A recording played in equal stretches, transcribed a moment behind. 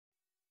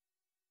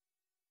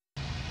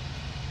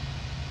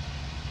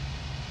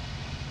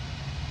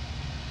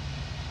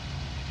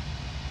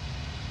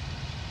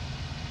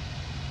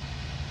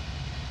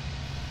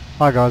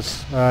Hi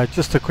guys,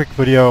 just a quick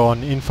video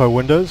on info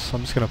windows.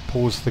 I'm just going to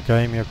pause the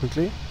game here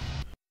quickly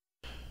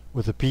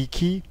with the P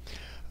key.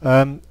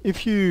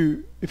 If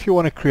you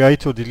want to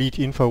create or delete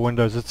info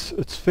windows,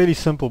 it's fairly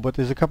simple, but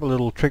there's a couple of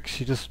little tricks.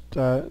 You just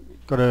got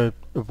to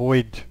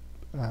avoid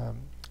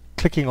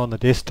clicking on the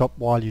desktop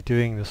while you're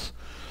doing this.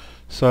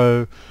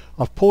 So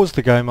I've paused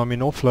the game. I'm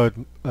in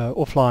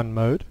offline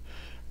mode,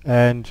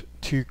 and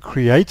to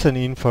create an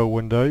info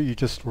window, you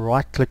just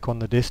right click on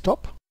the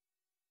desktop,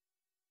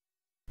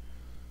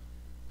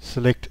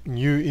 select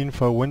new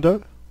info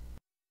window,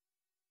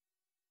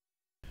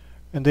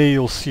 and there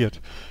you'll see it.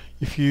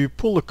 If you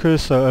pull the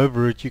cursor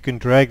over it, you can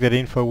drag that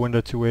info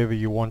window to wherever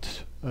you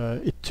want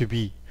it to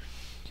be.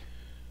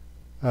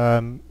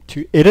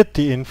 To edit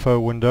the info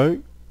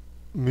window,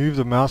 move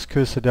the mouse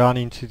cursor down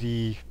into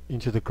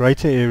the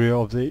greater area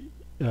of the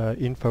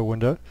info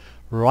window,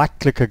 right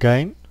click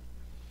again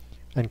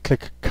and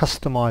click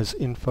customize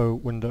info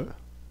window,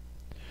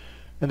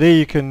 and there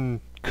you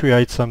can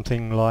create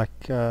something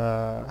like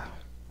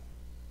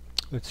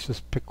let's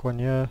just pick one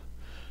here,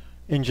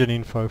 engine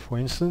info for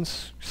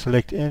instance.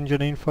 Select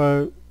engine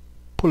info,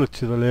 pull it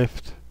to the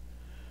left,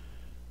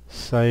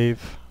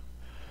 save,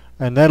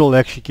 and that'll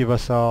actually give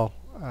us our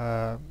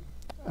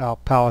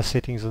power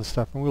settings and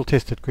stuff, and we'll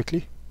test it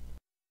quickly.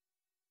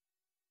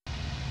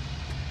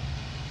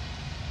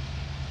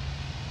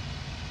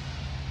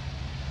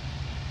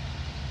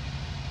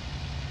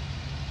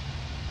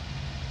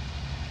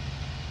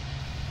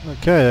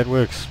 Okay, that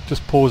works.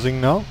 Just pausing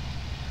now.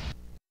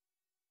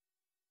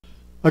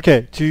 Okay,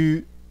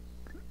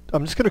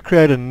 I'm just going to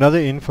create another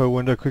info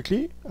window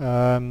quickly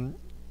and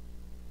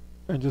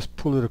just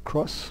pull it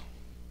across.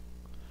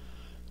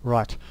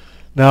 Right.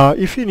 Now,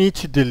 if you need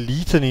to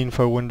delete an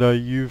info window,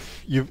 you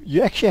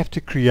actually have to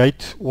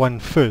create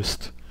one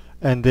first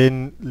and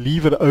then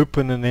leave it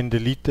open and then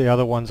delete the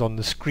other ones on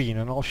the screen,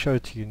 and I'll show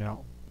it to you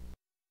now.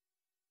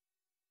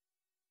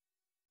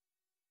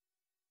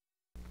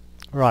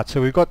 Right,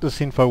 so we've got this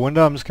info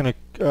window. I'm just going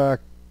to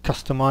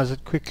customize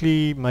it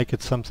quickly, make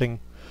it something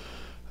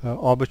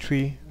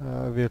arbitrary,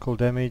 vehicle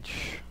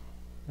damage.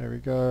 There we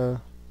go.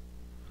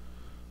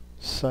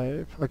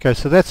 Save. Okay,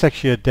 so that's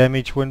actually a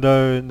damage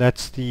window, and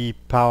that's the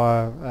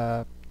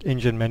power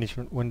engine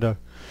management window.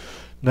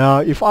 Now,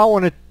 if I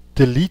want to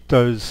delete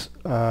those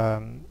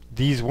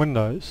these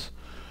windows,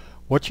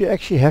 what you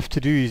actually have to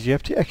do is you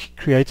have to actually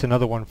create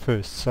another one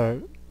first.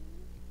 So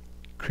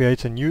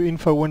create a new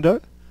info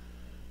window.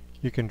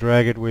 You can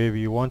drag it wherever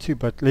you want to,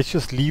 but let's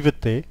just leave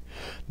it there.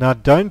 Now,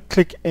 don't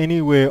click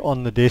anywhere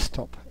on the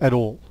desktop at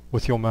all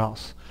with your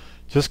mouse.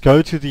 Just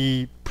go to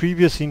the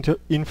previous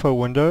info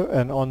window,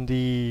 and on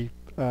the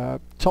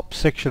top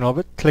section of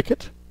it, click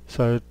it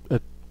so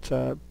it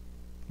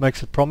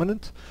makes it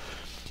prominent,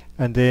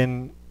 and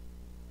then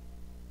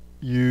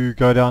you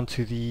go down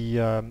to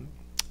the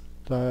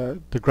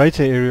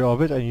greater area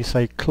of it and you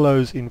say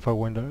close info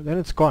window. Then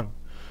it's gone.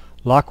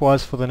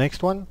 Likewise for the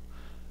next one.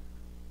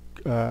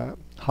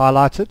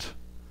 Highlight it,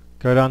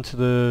 go down to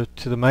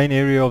the main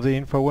area of the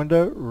info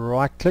window,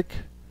 right click,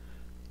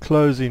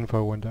 close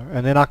info window,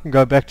 and then I can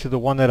go back to the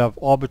one that I've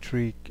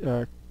arbitrarily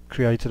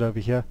created over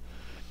here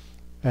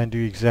and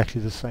do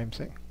exactly the same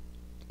thing.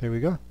 There we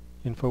go.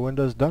 Info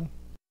window is done.